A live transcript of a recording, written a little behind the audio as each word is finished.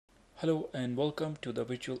Hello and welcome to the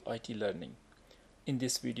Virtual IT Learning. In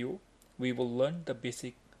this video, we will learn the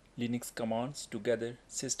basic Linux commands to gather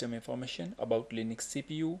system information about Linux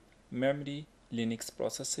CPU, memory, Linux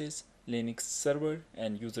processes, Linux server,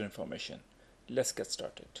 and user information. Let's get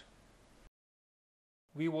started.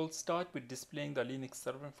 We will start with displaying the Linux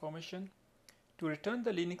server information. To return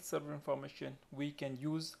the Linux server information, we can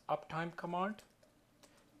use uptime command,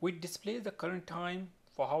 which displays the current time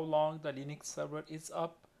for how long the Linux server is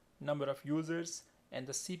up, number of users, and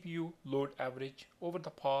the CPU load average over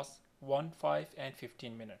the past 1, 5, and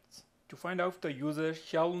 15 minutes. To find out the user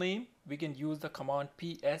shell name, we can use the command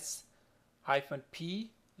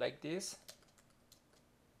ps-p like this.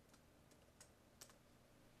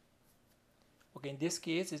 Okay, in this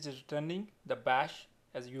case, it is returning the bash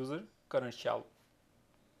as user current shell.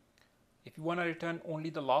 If you want to return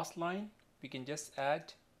only the last line, we can just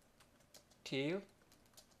add tail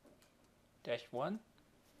 -1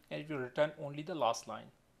 and it will return only the last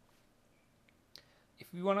line.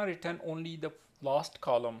 If we want to return only the last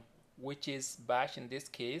column, which is bash in this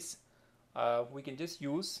case, we can just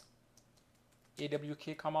use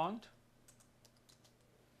awk command.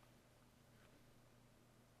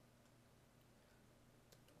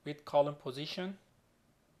 With column position.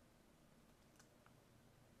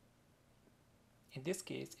 In this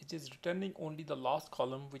case, it is returning only the last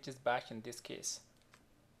column, which is bash in this case.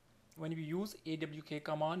 When we use awk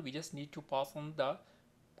command, we just need to pass on the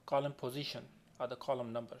column position or the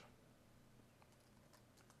column number.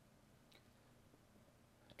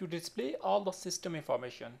 To display all the system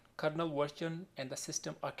information, kernel version, and the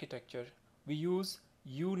system architecture, we use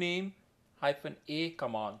uname-a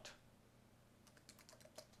command.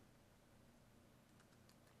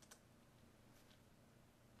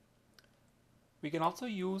 We can also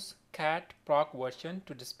use cat proc version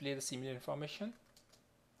to display the similar information.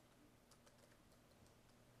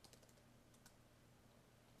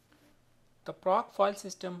 The proc file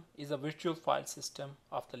system is a virtual file system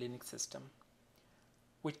of the Linux system,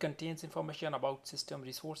 which contains information about system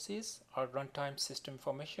resources or runtime system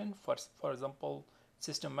information, for example,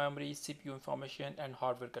 system memory, CPU information, and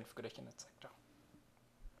hardware configuration, etc.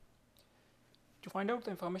 To find out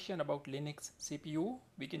the information about Linux CPU,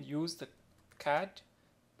 we can use the cat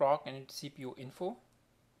proc and CPU info.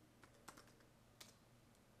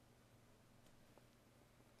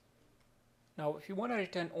 Now, if you want to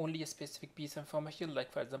return only a specific piece of information,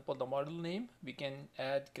 like for example the model name, we can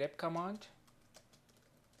add grep command.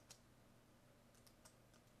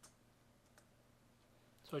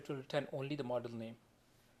 So it will return only the model name.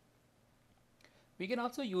 We can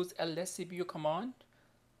also use ls-cpu command,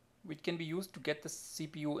 which can be used to get the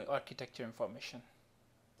CPU architecture information.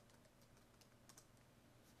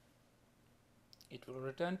 It will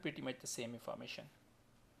return pretty much the same information.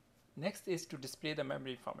 Next is to display the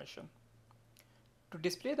memory information. To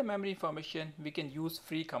display the memory information, we can use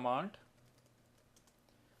free command.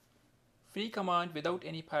 Free command without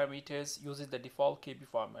any parameters uses the default KB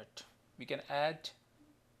format. We can add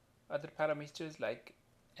other parameters like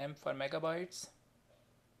M for megabytes,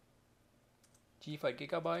 G for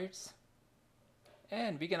gigabytes,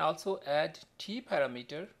 and we can also add T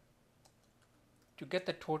parameter to get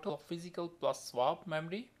the total of physical plus swap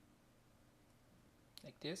memory,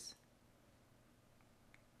 like this.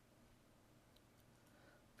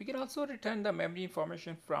 We can also return the memory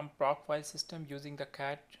information from proc file system using the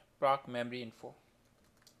cat proc memory info.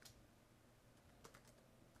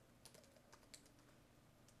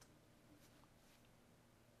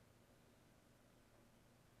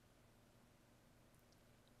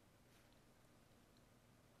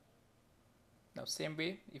 Now same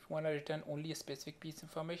way, if you want to return only a specific piece of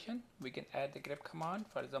information, we can add the grep command.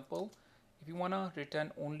 For example, if you want to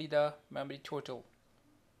return only the memory total,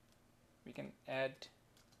 we can add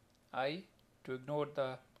I to ignore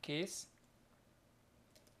the case.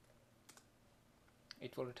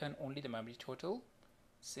 It will return only the memory total.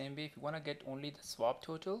 Same way, if you want to get only the swap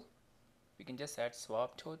total, we can just add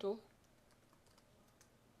swap total.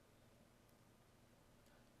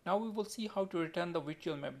 Now we will see how to return the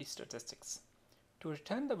virtual memory statistics. To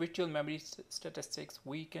return the virtual memory statistics,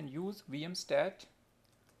 we can use vmstat,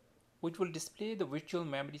 which will display the virtual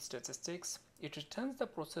memory statistics. It returns the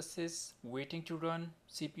processes waiting to run,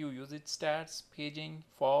 CPU usage stats, paging,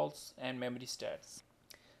 false, and memory stats.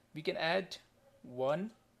 We can add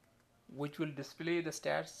 1, which will display the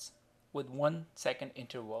stats with 1 second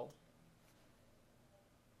interval.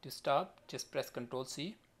 To stop, just press Ctrl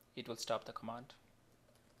C. It will stop the command.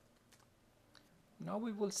 Now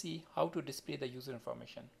we will see how to display the user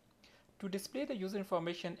information. To display the user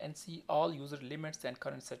information and see all user limits and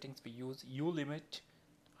current settings, we use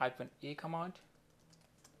ulimit-a command.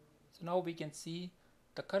 So now we can see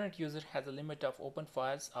the current user has a limit of open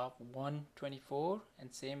files of 124,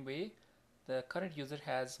 and same way the current user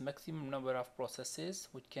has maximum number of processes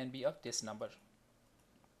which can be of this number.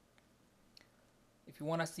 If you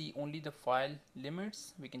want to see only the file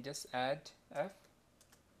limits, we can just add F,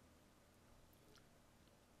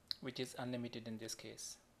 which is unlimited in this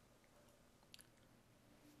case.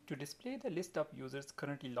 To display the list of users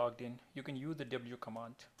currently logged in, you can use the W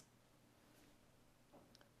command.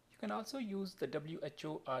 You can also use the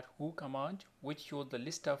WHO or WHO command, which shows the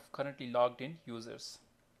list of currently logged in users.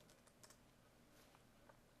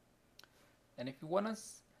 And if you want to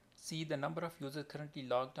see the number of users currently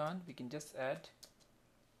logged on, we can just add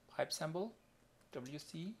pipe symbol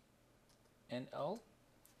WC and L.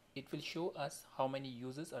 It will show us how many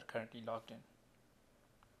users are currently logged in.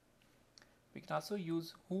 We can also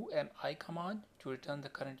use whoami command to return the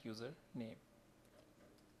current user name.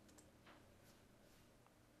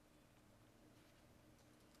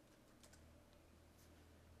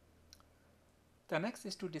 The next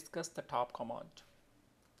is to discuss the top command.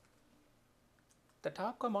 The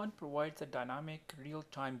top command provides a dynamic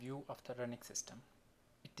real-time view of the running system.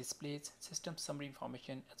 It displays system summary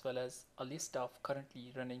information as well as a list of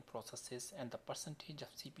currently running processes and the percentage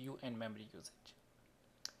of CPU and memory usage.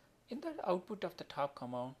 In the output of the top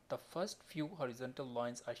command, the first few horizontal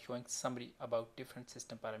lines are showing summary about different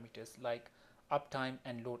system parameters like uptime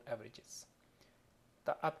and load averages.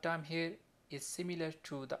 The uptime here is similar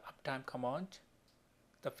to the uptime command.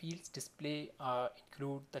 The fields display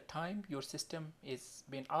include the time your system is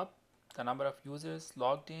been up, the number of users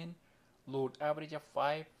logged in, load average of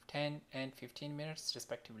 5, 10, and 15 minutes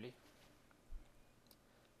respectively.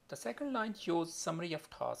 The second line shows summary of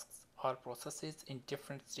tasks or processes in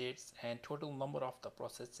different states and total number of the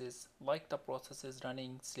processes, like the processes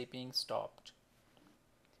running, sleeping, stopped.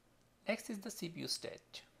 Next is the CPU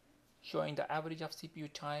state, showing the average of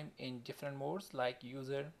CPU time in different modes like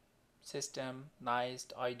user, system, NICE,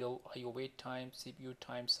 idle, IO wait time, CPU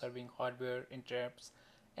time serving hardware interrupts,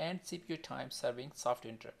 and CPU time serving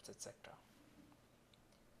software interrupts, etc.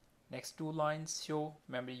 Next two lines show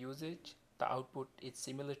memory usage. The output is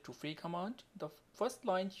similar to free command. The first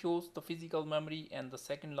line shows the physical memory and the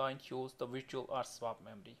second line shows the virtual or swap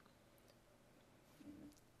memory.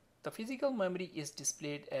 The physical memory is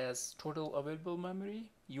displayed as total available memory,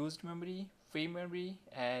 used memory, free memory,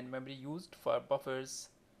 and memory used for buffers.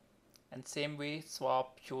 And same way,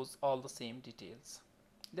 swap shows all the same details.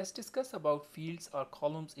 Let's discuss about fields or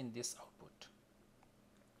columns in this output.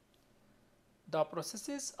 The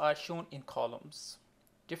processes are shown in columns.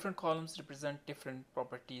 Different columns represent different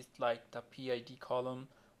properties like the PID column,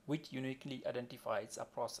 which uniquely identifies a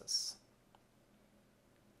process.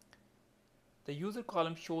 The user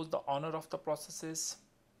column shows the owner of the processes.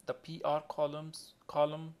 The PR column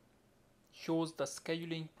shows the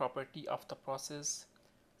scheduling property of the process.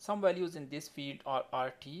 Some values in this field are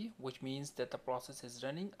RT, which means that the process is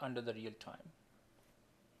running under the real time.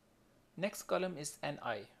 Next column is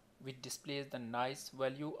NI, which displays the NICE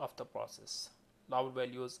value of the process. Lower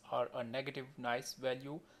values are a negative NICE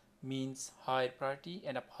value means higher priority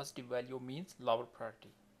and a positive value means lower priority.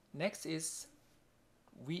 Next is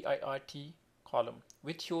VIRT column,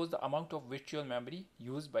 which shows the amount of virtual memory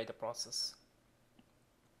used by the process.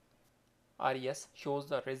 RES shows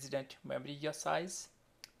the resident memory size.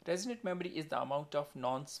 Resident memory is the amount of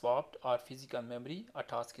non-swapped or physical memory a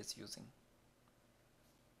task is using.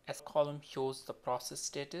 S column shows the process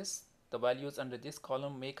status. The values under this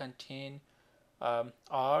column may contain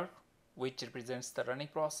R, which represents the running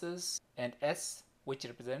process, and S, which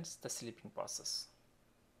represents the sleeping process.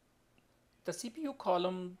 The CPU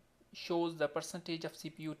column shows the percentage of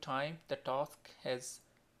CPU time the task has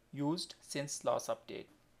used since last update.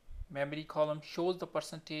 Memory column shows the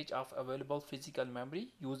percentage of available physical memory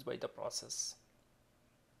used by the process.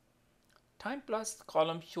 Time plus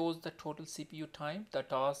column shows the total CPU time the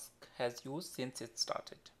task has used since it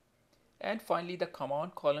started. And finally, the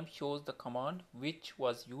command column shows the command which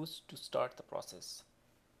was used to start the process.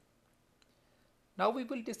 Now we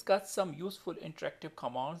will discuss some useful interactive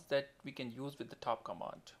commands that we can use with the top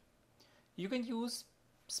command. You can use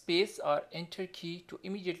space or enter key to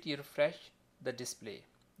immediately refresh the display.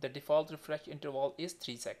 The default refresh interval is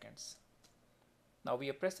 3 seconds. Now we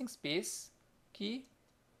are pressing space key,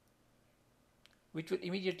 which will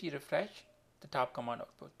immediately refresh the top command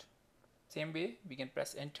output. Same way, we can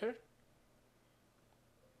press enter.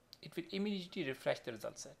 It will immediately refresh the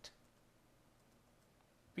result set.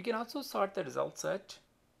 We can also sort the result set.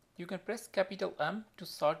 You can press capital M to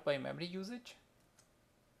sort by memory usage.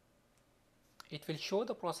 It will show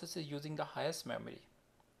the processes using the highest memory.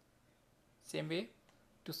 Same way,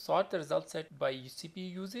 To sort the result set by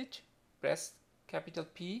CPU usage, press capital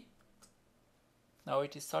P. Now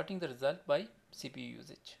it is sorting the result by CPU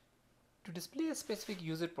usage. To display a specific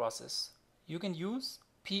user process, you can use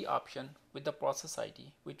P option with the process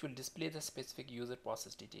ID, which will display the specific user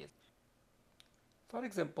process details. For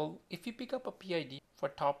example, if we pick up a PID for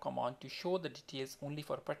top command to show the details only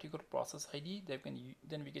for a particular process ID,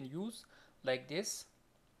 then we can use like this.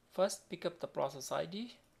 First pick up the process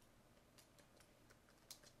ID,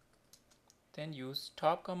 then use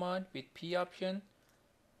top command with P option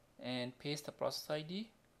and paste the process ID.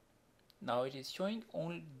 Now it is showing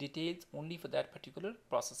only details only for that particular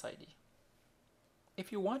process ID.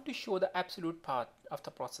 If you want to show the absolute path of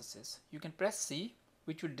the processes, you can press C,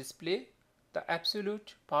 which will display the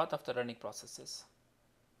absolute path of the running processes.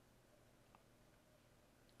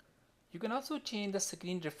 You can also change the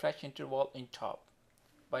screen refresh interval in top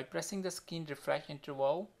by pressing the screen refresh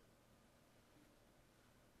interval.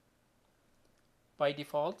 By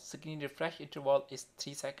default, screen refresh interval is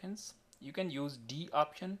 3 seconds. You can use D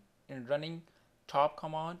option in running top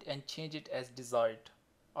command and change it as desired.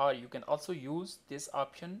 Or you can also use this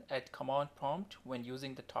option at command prompt when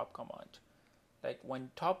using the top command. Like when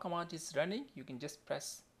top command is running, you can just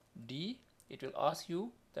press D. It will ask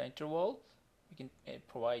you the interval. You can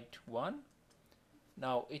provide 1.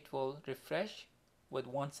 Now it will refresh with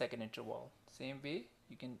 1 second interval. Same way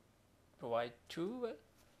you can provide 2.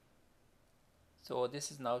 So this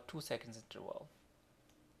is now 2 seconds interval.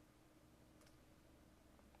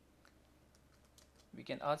 We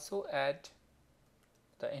can also add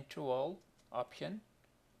the interval option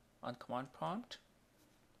on command prompt.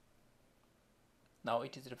 Now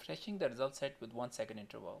it is refreshing the result set with 1 second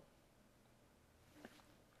interval.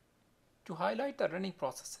 To highlight the running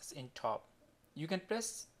processes in top, you can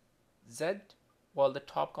press Z while the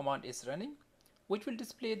top command is running, which will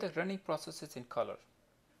display the running processes in color.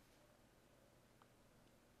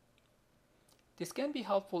 This can be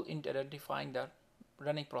helpful in identifying the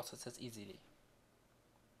running processes easily.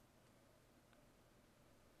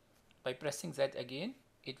 By pressing Z again,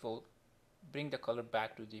 it will bring the color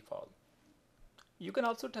back to default. You can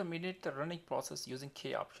also terminate the running process using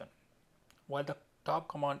K option while the top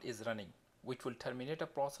command is running, which will terminate a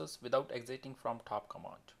process without exiting from top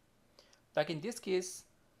command. Like in this case,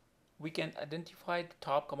 we can identify the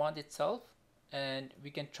top command itself and we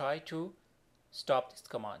can try to stop this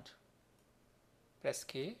command. Press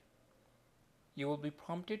K. You will be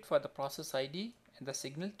prompted for the process ID and the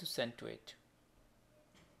signal to send to it.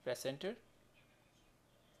 Press enter.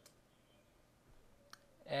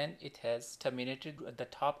 And it has terminated the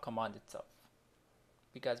top command itself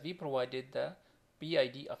because we provided the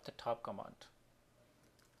PID of the top command.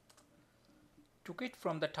 To quit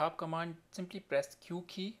from the top command, simply press Q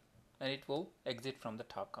key and it will exit from the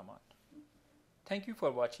top command. Thank you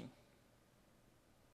for watching.